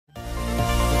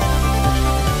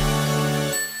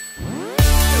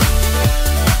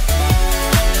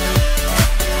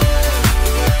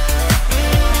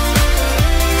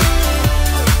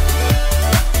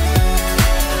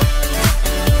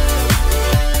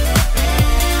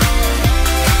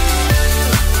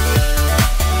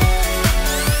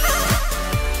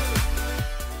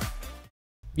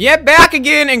Yet back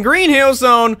again in Green Hill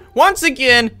Zone. Once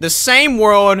again, the same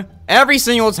world every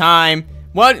single time.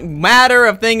 What matter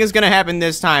of thing is gonna happen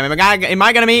this time? Am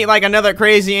I gonna meet like another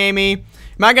crazy Amy?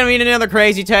 Am I gonna meet another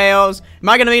crazy Tails? Am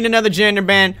I gonna meet another gender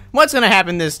bend? What's gonna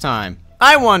happen this time?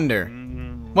 I wonder.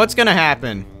 What's gonna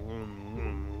happen?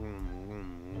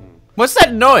 What's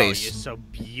that noise? Oh, you're so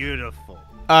beautiful.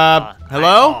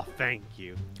 Hello? Oh, thank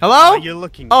you. Hello? You're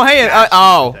looking. Oh, hey.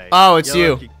 Oh, it's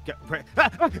you.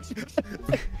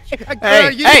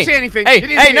 Hey, you didn't say anything. Hey,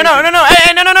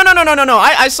 no.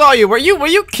 I saw you. Were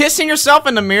you kissing yourself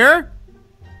in the mirror?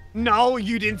 No,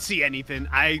 you didn't see anything.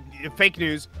 Fake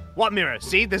news. What mirror?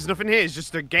 See, there's nothing here. It's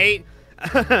just a gate.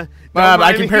 I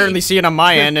can apparently see it on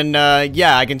my end, and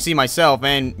yeah, I can see myself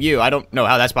and you. I don't know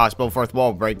how that's possible. Fourth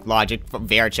wall break logic,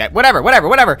 VRCHAT,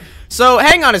 whatever. So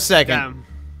hang on a second.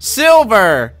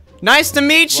 Silver, nice to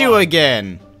meet you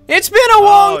again. It's been a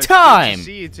long time. Good to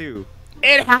see you too.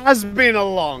 It has been a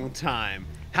long time.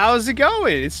 How's it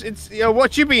going? It's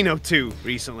what you been up to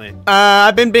recently?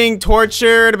 I've been being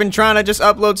tortured. I've been trying to just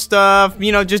upload stuff.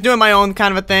 You know, just doing my own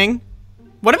kind of a thing.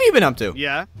 What have you been up to?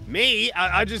 Yeah, me?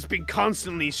 I just been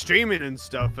constantly streaming and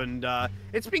stuff, and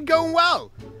it's been going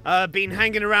well. Been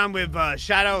hanging around with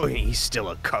Shadow. He's still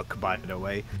a cuck, by the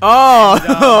way.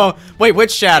 Oh, and, wait,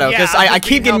 which Shadow? Because yeah, I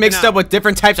keep getting mixed up with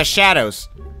different types of shadows.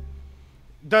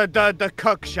 The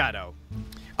cuck Shadow.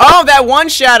 Oh, that one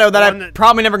Shadow that I'm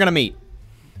probably never gonna meet.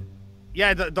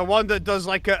 Yeah, the one that does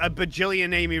like a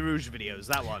bajillion Amy Rouge videos.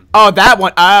 That one. Oh, that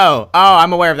one. Oh,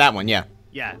 I'm aware of that one. Yeah.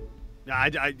 Yeah.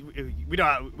 We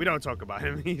don't talk about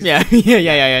him. Yeah.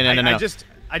 No.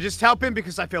 I just help him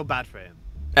because I feel bad for him.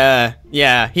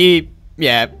 Yeah.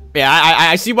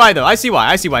 I see why though. I see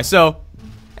why. So,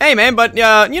 hey man, but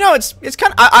you know, it's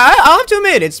kind of I'll have to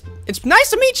admit it's nice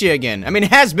to meet you again. I mean,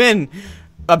 it has been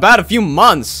about a few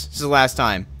months since the last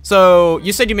time. So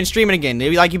you said you've been streaming again.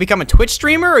 Like you become a Twitch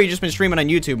streamer, or you just been streaming on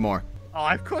YouTube more? Oh,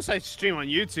 of course I stream on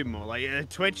YouTube more. Like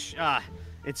Twitch,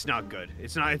 it's not good.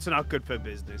 It's not good for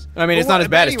business. I mean, it's not as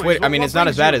bad as Twitter. I mean, it's not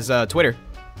as bad as Twitter.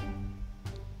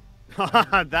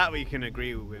 That we can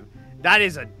agree with. That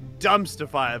is a dumpster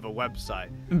fire of a website.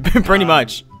 Pretty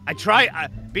much.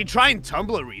 I've been trying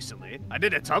Tumblr recently. I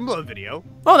did a Tumblr video.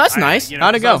 Oh, that's nice.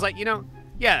 How'd it go? I was like,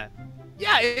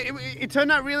 yeah, it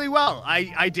turned out really well.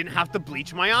 I didn't have to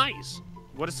bleach my eyes.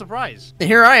 What a surprise.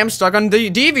 Here I am stuck on the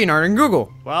DeviantArt in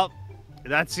Google. Well,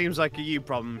 that seems like a you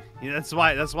problem. That's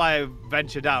why I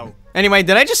ventured out. Anyway,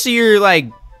 did I just see you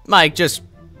like just,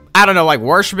 I don't know, like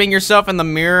worshiping yourself in the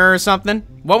mirror or something?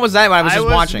 What was that when I was just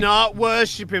watching? I was not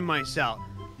worshiping myself.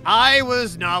 I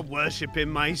was not worshiping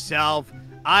myself.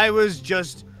 I was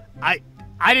just, I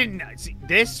didn't see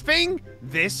this thing.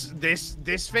 This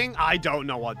thing. I don't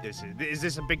know what this is. Is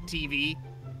this a big TV?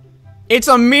 It's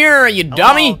a mirror, you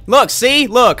dummy. Look, see,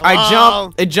 look.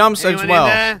 Hello? It jumps as Anyone well. in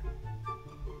there?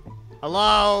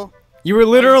 Hello? You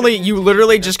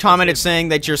literally just commented saying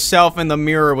that yourself in the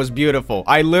mirror was beautiful.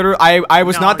 I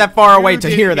was not that far away to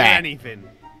hear that. Anything.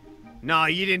 No,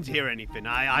 you didn't hear anything.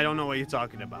 I don't know what you're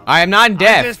talking about. I am not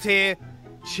deaf. I'm just here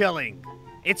chilling.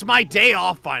 It's my day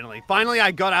off finally. Finally,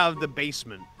 I got out of the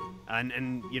basement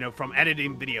and you know, from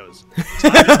editing videos. So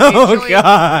oh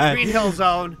god. Green Hill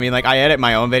Zone. I mean, like I edit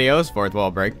my own videos, fourth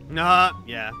wall break. Yeah.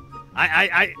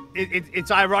 It's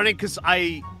ironic because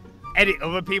I edit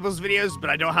other people's videos, but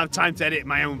I don't have time to edit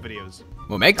my own videos.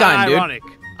 Well, make time, dude. Ironic.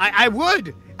 I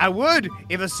would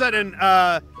if a certain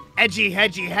edgy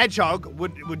hedgehog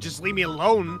would just leave me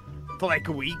alone for like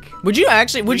a week. Would you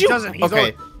actually? Would you?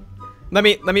 Okay. Let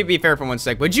me be fair for one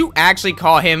sec. Would you actually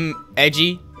call him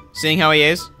edgy, seeing how he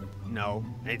is? No,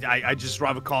 I just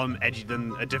rather call him edgy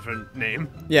than a different name.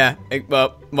 Yeah.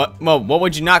 Well, what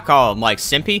would you not call him? Like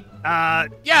Simpy?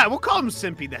 Yeah, we'll call him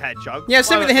Simpy the Hedgehog. Yeah,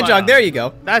 Simpy the Hedgehog. There you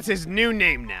go. That's his new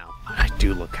name now. I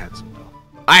do look handsome though.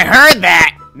 I heard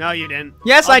that. No, you didn't.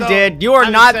 Yes, I did. You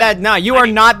are not that. No, you are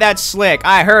not that slick.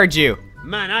 I heard you.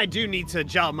 Man, I do need to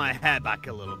gel my hair back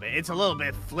a little bit. It's a little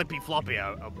bit flippy floppy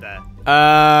up there.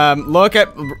 Look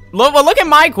at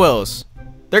my quills.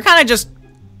 They're kind of just,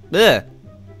 ugh.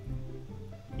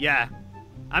 Yeah,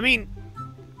 I mean,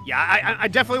 yeah, I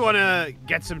definitely want to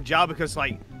get some gel because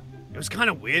like it was kind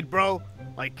of weird, bro.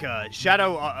 Like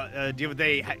Shadow the other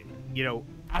day, you know,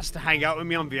 asked to hang out with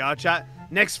me on VRCHAT.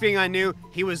 Next thing I knew,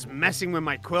 he was messing with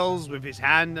my quills with his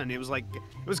hand, and it was like,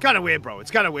 it was kind of weird, bro.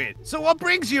 It's kind of weird. So what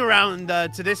brings you around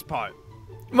to this part?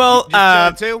 Well,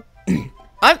 too?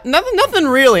 nothing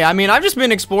really. I mean, I've just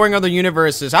been exploring other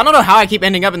universes. I don't know how I keep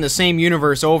ending up in the same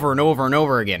universe over and over and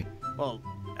over again. Well,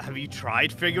 have you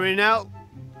tried figuring out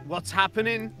what's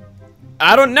happening?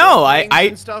 I don't know.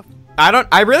 I stuff?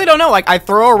 I really don't know. Like, I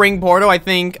throw a ring portal, I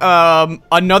think,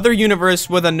 another universe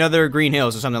with another Green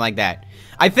Hills or something like that.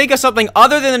 I think of something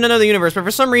other than another universe, but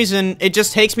for some reason, it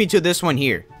just takes me to this one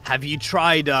here. Have you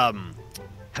tried,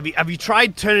 have you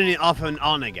tried turning it off and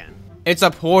on again? It's a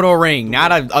portal ring,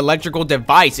 not an electrical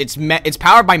device. It's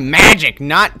powered by magic,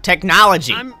 not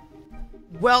technology.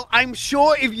 Well, I'm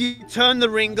sure if you turn the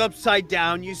ring upside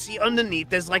down, you see underneath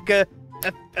there's like a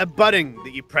button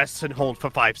that you press and hold for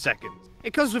 5 seconds.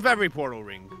 It comes with every portal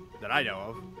ring that I know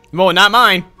of. Well, not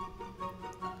mine.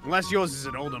 Unless yours is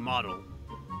an older model.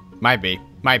 Might be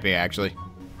actually.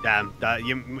 Damn,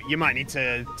 you might need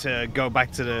to go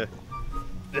back to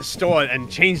the store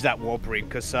and change that warp ring,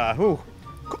 cause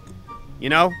you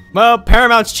know. Well,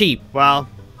 Paramount's cheap. Well,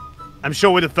 I'm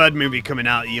sure with the third movie coming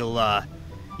out, you'll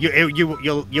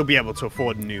be able to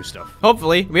afford new stuff.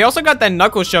 Hopefully. We also got that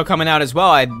Knuckles show coming out as well.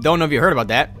 I don't know if you heard about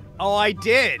that. Oh, I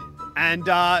did. And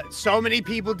so many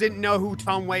people didn't know who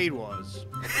Tom Wade was.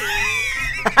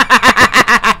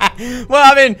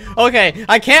 Well, I mean, okay,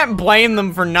 I can't blame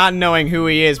them for not knowing who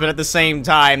he is, but at the same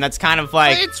time, that's kind of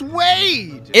like it's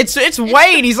Wade. It's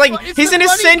Wade. He's like he's an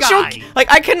essential. Guy.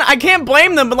 Like I can't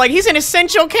blame them, but like he's an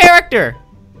essential character.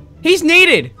 He's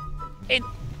needed.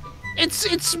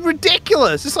 It's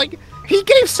ridiculous. It's like he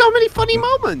gave so many funny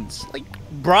moments. Like,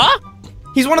 bruh.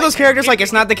 He's one of those characters, like,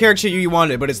 it's not the character you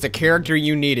wanted, but it's the character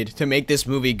you needed to make this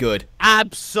movie good.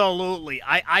 Absolutely.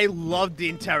 I loved the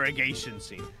interrogation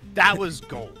scene. That was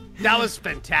gold. That was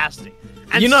fantastic.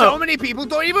 And so many people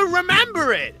don't even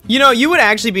remember it. You know, you would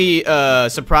actually be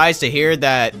surprised to hear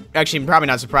that. Actually, probably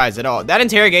not surprised at all. That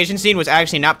interrogation scene was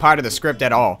actually not part of the script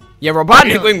at all. Yeah,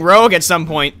 Robotnik going rogue at some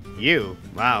point.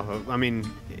 Wow. I mean,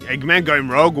 Eggman going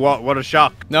rogue, what a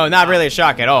shock. No, not really a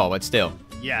shock at all, but still.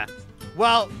 Yeah.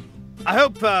 Well, I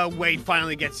hope Wade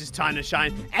finally gets his time to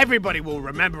shine. Everybody will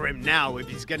remember him now if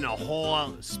he's getting a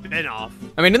whole spin-off.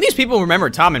 I mean, at least people remember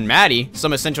Tom and Maddie,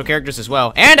 some essential characters as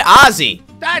well. And Ozzy!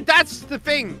 That's the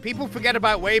thing. People forget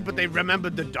about Wade, but they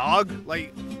remembered the dog.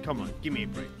 Like, come on, give me a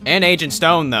break. And Agent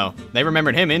Stone, though. They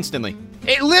remembered him instantly.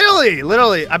 It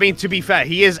literally. I mean, to be fair,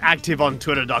 he is active on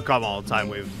Twitter.com all the time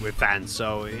with fans,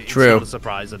 so it's not a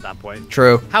surprise at that point.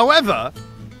 True. However,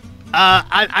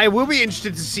 I will be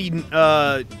interested to see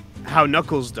how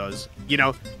Knuckles does. You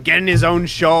know, getting his own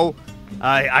show.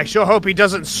 I sure hope he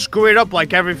doesn't screw it up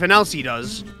like everything else he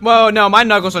does. Well, no, my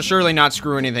Knuckles will surely not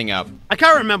screw anything up. I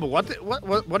can't remember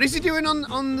what is he doing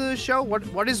on the show?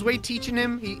 What is Wade teaching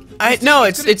him? No,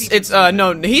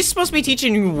 he's supposed to be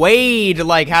teaching Wade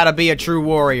like how to be a true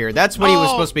warrior. That's what he was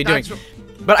supposed to be doing.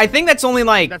 But I think that's only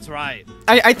like that's right.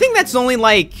 I think that's only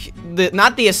like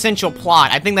not the essential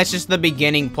plot. I think that's just the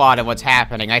beginning plot of what's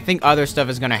happening. I think other stuff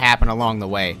is gonna happen along the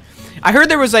way. I heard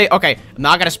there was okay, I'm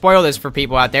not gonna spoil this for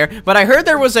people out there, but I heard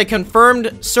there was a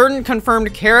certain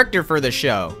confirmed character for the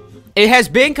show. It has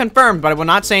been confirmed, but I will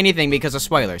not say anything because of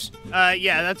spoilers.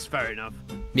 Yeah, that's fair enough.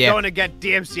 Yeah. Don't want to get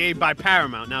DMCA'd by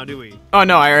Paramount now, do we? Oh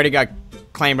no, I already got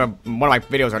claimed by one of my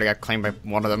videos. Already got claimed by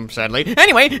one of them, sadly.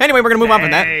 Anyway, we're gonna move on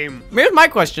from that. Here's my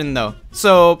question though.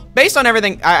 So based on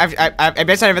everything,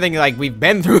 based on everything like we've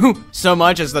been through so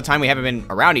much as the time we haven't been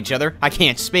around each other, I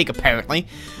can't speak apparently.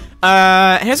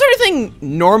 Has there anything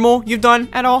normal you've done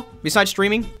at all besides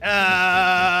streaming?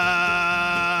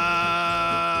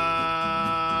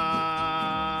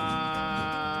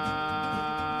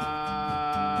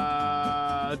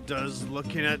 Does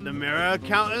looking at the mirror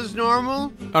count as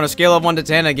normal? On a scale of 1 to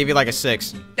 10, I'd give you like a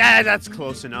 6. That's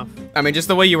close enough. I mean, just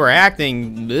the way you were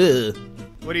acting, ugh.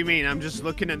 What do you mean? I'm just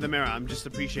looking at the mirror. I'm just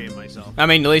appreciating myself. I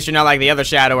mean, at least you're not like the other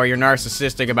Shadow where you're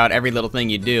narcissistic about every little thing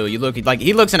you do. You look like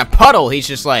he looks in a puddle. He's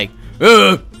just like,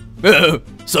 so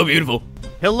beautiful.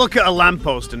 He'll look at a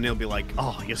lamppost and he'll be like,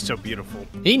 "Oh, you're so beautiful."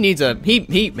 He needs a he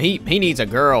needs a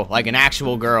girl, like an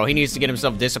actual girl. He needs to get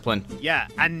himself disciplined. Yeah,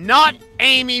 and not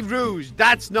Amy Rouge.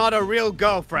 That's not a real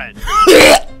girlfriend.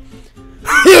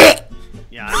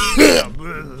 Yeah.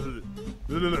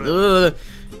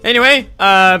 Anyway,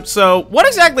 so what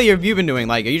exactly have you been doing?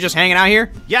 Like, are you just hanging out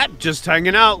here? Yeah, just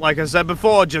hanging out. Like I said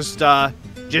before, just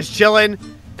chilling.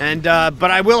 And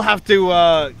but I will have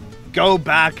to go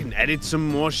back and edit some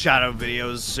more Shadow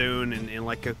videos soon, in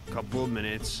like a couple of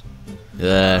minutes.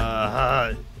 It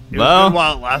was good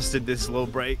while it lasted, this little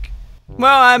break.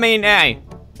 Well, I mean, hey,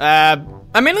 at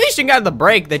least you got the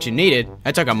break that you needed.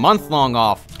 I took a month long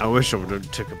off. I wish I would have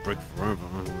took a break forever.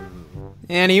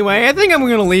 Anyway, I think I'm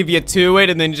gonna leave you to it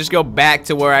and then just go back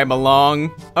to where I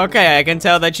belong. Okay, I can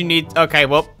tell that you need. Okay,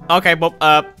 well,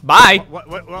 bye.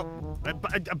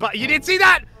 But you didn't see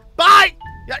that? Bye.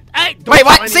 Hey, wait,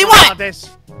 what? See what? This.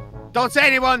 Don't say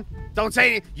anyone. Don't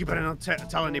say any. You better not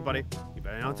tell anybody. You better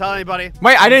Don't tell anybody.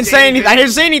 Wait, I didn't say anything. I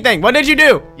didn't say anything. What did you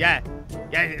do? Yeah,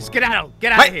 skedaddle.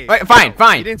 Get out of here. Wait,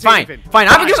 fine. You didn't say anything.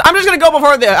 I'm just gonna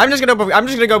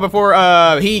go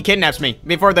before he kidnaps me.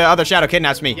 Before the other shadow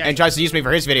kidnaps me and tries to use me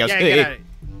for his videos. Yeah, get out of here.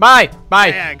 Bye.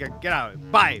 Yeah, get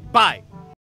out. Bye.